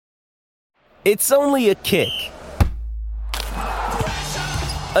It's only a kick,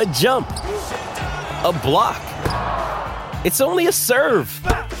 a jump, a block. It's only a serve.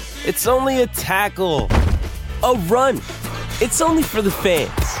 It's only a tackle, a run. It's only for the fans.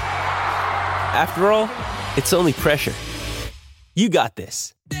 After all, it's only pressure. You got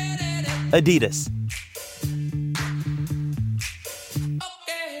this. Adidas.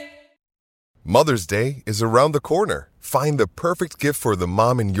 Mother's Day is around the corner. Find the perfect gift for the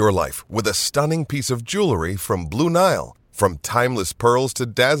mom in your life with a stunning piece of jewelry from Blue Nile. From timeless pearls to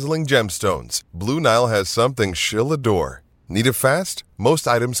dazzling gemstones, Blue Nile has something she'll adore. Need it fast? Most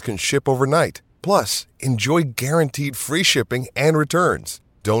items can ship overnight. Plus, enjoy guaranteed free shipping and returns.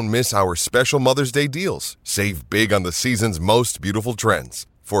 Don't miss our special Mother's Day deals. Save big on the season's most beautiful trends.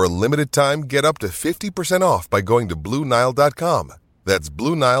 For a limited time, get up to 50% off by going to BlueNile.com. That's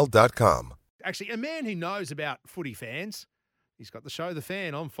BlueNile.com. Actually, a man who knows about footy fans. He's got the show The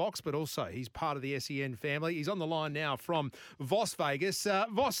Fan on Fox, but also he's part of the SEN family. He's on the line now from Voss Vegas.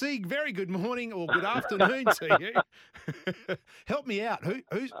 Vossy, very good morning or good afternoon to you. Help me out.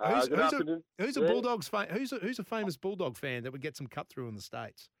 Who's a Bulldogs fan? Who's a famous Bulldog fan that would get some cut through in the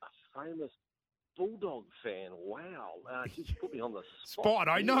States? A famous Bulldog fan. Wow. Just put me on the spot.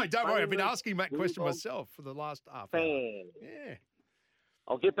 I know. Don't worry. I've been asking that question myself for the last half hour. Fan. Yeah.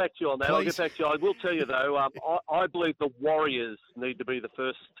 I'll get back to you on that. Please. I will tell you, though, I believe the Warriors need to be the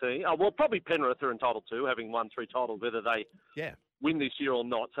first team. Well, probably Penrith are entitled to, having won 3 titles, whether they win this year or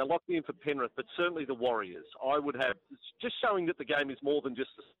not. So lock me in for Penrith, but certainly the Warriors. I would have, just showing that the game is more than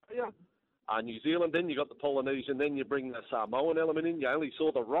just Australia. New Zealand, then you got the Polynesian, then you bring the Samoan element in. You only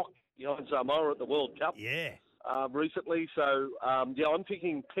saw the Rock behind Samoa at the World Cup recently. So, I'm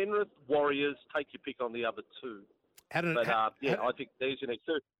thinking Penrith, Warriors, take your pick on the other two. I think there's your next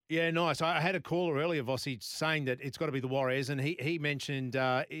two. Yeah, nice. I had a caller earlier, Vossy, saying that it's got to be the Warriors, and he mentioned,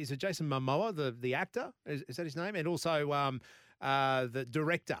 is it Jason Momoa, the actor? Is that his name? And also the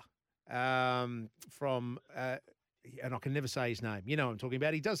director from, and I can never say his name. You know what I'm talking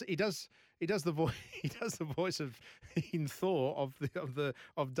about. He does the voice. He does the voice of in Thor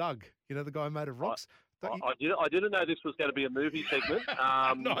of Doug. You know, the guy made of rocks. I didn't know this was going to be a movie segment.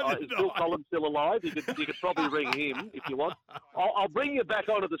 Is Bill Collins still alive? You could probably ring him if you want. I'll bring you back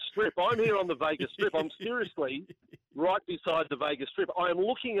onto the Strip. I'm here on the Vegas Strip. I'm seriously right beside the Vegas Strip. I am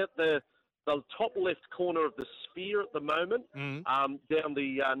looking at the top left corner of the Sphere at the moment, down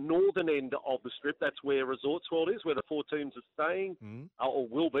the northern end of the Strip. That's where Resorts World is, where the 4 teams are staying, or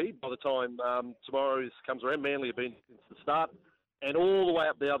will be by the time tomorrow comes around. Manly have been since the start. And all the way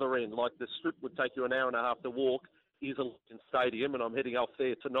up the other end, like the Strip would take you an hour and a half to walk, is a Legend Stadium, and I'm heading off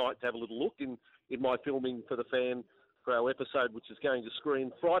there tonight to have a little look in my filming for The Fan for our episode, which is going to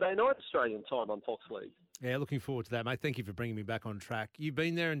screen Friday night Australian time on Fox League. Yeah, looking forward to that, mate. Thank you for bringing me back on track. You've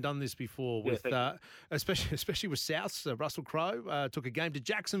been there and done this before, with especially with Souths. Russell Crowe took a game to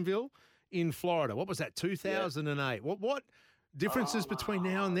Jacksonville in Florida. What was that, 2008? Yeah. What differences between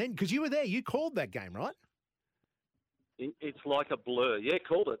now and then? Because you were there. You called that game, right? It's like a blur. Yeah,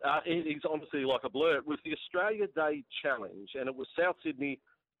 called it. It is honestly like a blur. It was the Australia Day Challenge, and it was South Sydney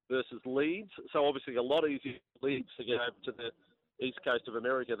versus Leeds. So obviously a lot easier for Leeds to get over to the east coast of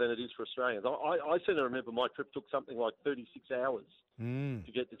America than it is for Australians. I seem to remember my trip took something like 36 hours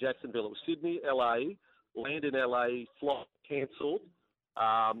to get to Jacksonville. It was Sydney, LA, land in LA, flight cancelled.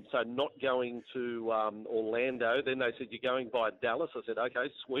 So not going to Orlando. Then they said, you're going by Dallas. I said,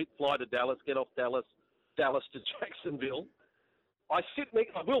 okay, sweet. Fly to Dallas, get off Dallas to Jacksonville. I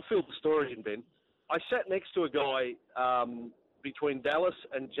will fill the story in, Ben. I sat next to a guy between Dallas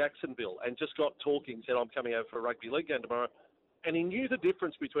and Jacksonville and just got talking, said, I'm coming over for a rugby league game tomorrow. And he knew the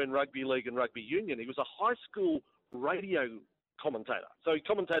difference between rugby league and rugby union. He was a high school radio commentator. So he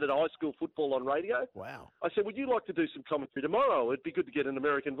commentated high school football on radio. Wow. I said, would you like to do some commentary tomorrow? It'd be good to get an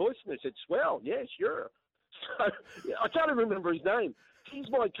American voice. And he said, swell, yeah, sure. So I can't remember his name. He's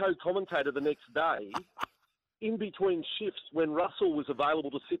my co-commentator the next day in between shifts when Russell was available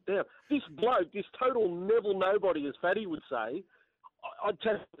to sit down. This bloke, this total Neville nobody, as Fatty would say, I'd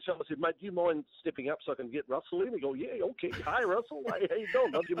tell him, I said, mate, do you mind stepping up so I can get Russell in? He'd go, yeah, okay. Hey, Russell, hey, how you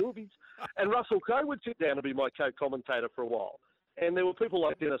doing? Love your movies. And Russell Crowe would sit down and be my co-commentator for a while. And there were people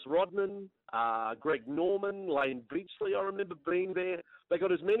like Dennis Rodman, Greg Norman, Lane Beachley, I remember being there. They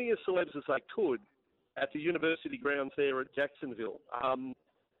got as many as celebs as they could at the university grounds there at Jacksonville.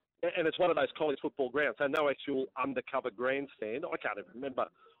 And it's one of those college football grounds, so no actual undercover grandstand. I can't even remember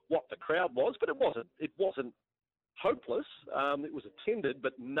what the crowd was, but it wasn't hopeless. It was attended,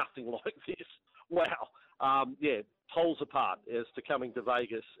 but nothing like this. Wow. Poles apart as to coming to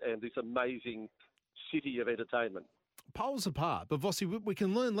Vegas and this amazing city of entertainment. poles apart, but Vossi, we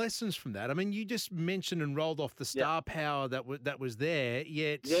can learn lessons from that. I mean, you just mentioned and rolled off the star power that was there,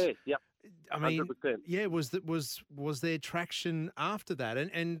 yet... Yeah. I mean, 100%. was there traction after that?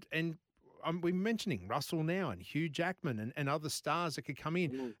 And we're mentioning Russell now and Hugh Jackman and other stars that could come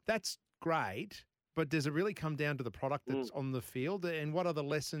in. That's great, but does it really come down to the product that's on the field? And what are the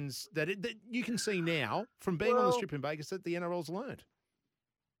lessons that you can see now from being on the strip in Vegas that the NRL's learned?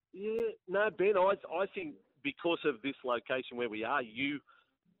 Yeah, no, Ben, I think because of this location where we are,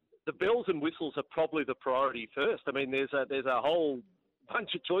 the bells and whistles are probably the priority first. I mean, there's a whole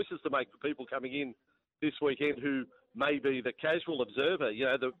bunch of choices to make for people coming in this weekend who may be the casual observer,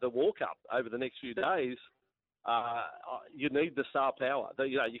 the walk-up over the next few days. You need the star power.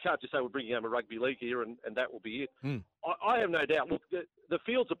 You can't just say we're bringing home a rugby league here and that will be it. I have no doubt. Look, the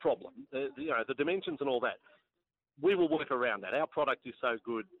field's a problem. The dimensions and all that. We will work around that. Our product is so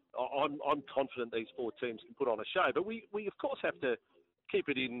good. I'm confident these four teams can put on a show, but we of course have to keep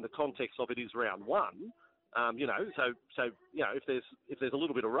it in the context of it is round one. So if there's a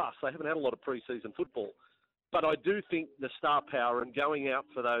little bit of rust, they haven't had a lot of pre-season football. But I do think the star power and going out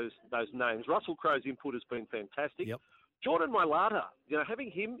for those names. Russell Crowe's input has been fantastic. Yep. Jordan Mailata,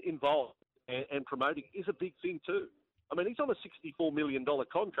 having him involved and promoting is a big thing too. I mean, he's on a $64 million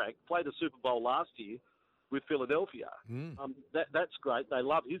contract, played a Super Bowl last year with Philadelphia. That's great. They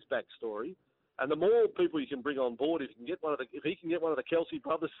love his backstory. And the more people you can bring on board, if he can get one of the Kelsey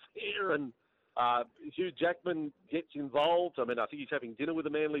brothers there and Hugh Jackman gets involved. I mean, I think he's having dinner with the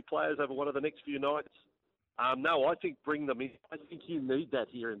Manly players over one of the next few nights. No, I think bring them in. I think you need that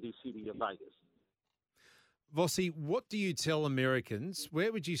here in this city of Vegas. Vossi, what do you tell Americans?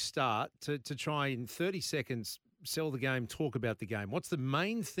 Where would you start to try in 30 seconds sell the game, talk about the game? What's the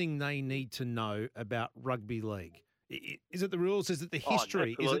main thing they need to know about rugby league? Is it the rules? Is it the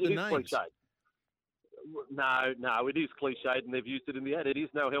history? Is it the names? Cliched. No, it is cliched, and they've used it in the ad. It is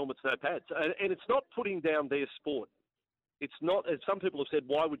no helmets, no pads, and it's not putting down their sport. It's not, as some people have said,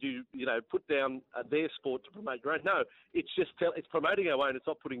 why would you, put down their sport to promote your own? No, it's it's promoting our own. It's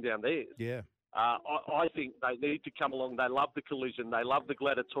not putting down theirs. Yeah. I think they need to come along. They love the collision. They love the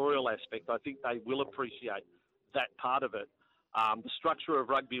gladiatorial aspect. I think they will appreciate that part of it. The structure of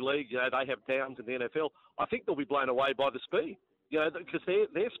rugby league, they have downs in the NFL. I think they'll be blown away by the speed, because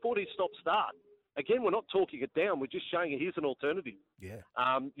their sport is stop-start. Again, we're not talking it down. We're just showing here's an alternative. Yeah.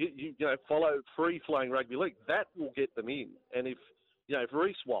 Follow free-flowing rugby league. That will get them in. And if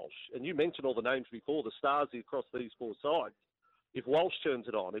Reece Walsh, and you mentioned all the names before, the stars across these four sides, if Walsh turns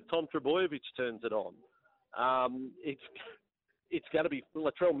it on, if Tom Trbojevic turns it on, it's going to be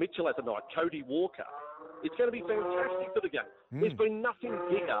Latrell Mitchell at the night, Cody Walker. It's going to be fantastic for the game. There's been nothing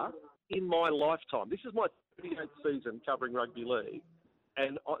bigger in my lifetime. This is my 38th season covering rugby league.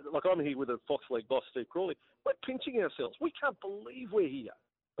 And I'm here with a Fox League boss, Steve Crawley. We're pinching ourselves. We can't believe we're here.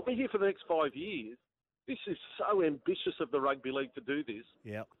 We're here for the next 5 years. This is so ambitious of the rugby league to do this.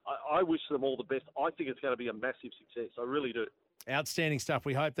 Yeah. I wish them all the best. I think it's going to be a massive success. I really do. Outstanding stuff.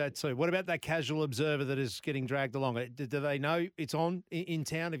 We hope that too. What about that casual observer that is getting dragged along? Do they know it's on in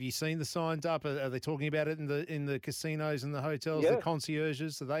town? Have you seen the signs up? Are they talking about it in the casinos and the hotels, the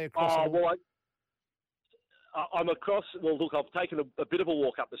concierges? Are they across? I'm across. Well, look, I've taken a bit of a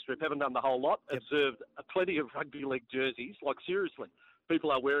walk up the strip. Haven't done the whole lot. Yep. Observed plenty of rugby league jerseys. Like, seriously, people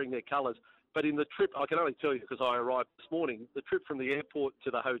are wearing their colours. But in the trip, I can only tell you because I arrived this morning, the trip from the airport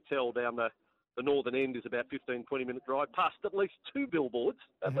to the hotel down the northern end is about 15, 20-minute drive, past at least two billboards,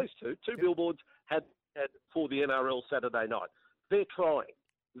 at least two billboards had for the NRL Saturday night. They're trying.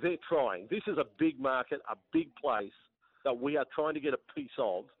 This is a big market, a big place that we are trying to get a piece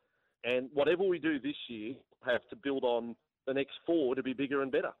of. And whatever we do this year, we'll have to build on the next four to be bigger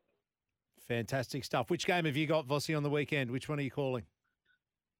and better. Fantastic stuff. Which game have you got, Vossi, on the weekend? Which one are you calling?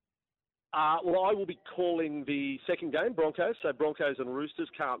 Well, I will be calling the second game, Broncos. So Broncos and Roosters,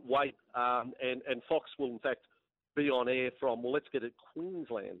 can't wait. And Fox will, in fact, be on air from, let's get it,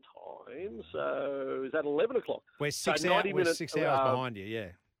 Queensland time. So is that 11 o'clock? We're 6 hours behind you, yeah.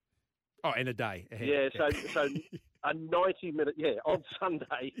 Oh, in a day ahead. Yeah, so a 90-minute, on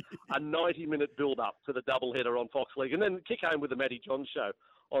Sunday, a 90-minute build-up to the doubleheader on Fox League. And then kick home with the Matty Johns show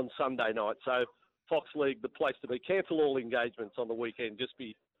on Sunday night. So Fox League, the place to be. Cancel all engagements on the weekend. Just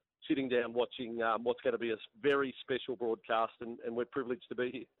be sitting down watching what's going to be a very special broadcast, and we're privileged to be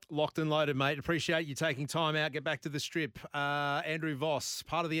here. Locked and loaded, mate. Appreciate you taking time out. Get back to the strip. Andrew Voss,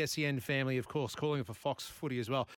 part of the SEN family, of course, calling for Fox Footy as well.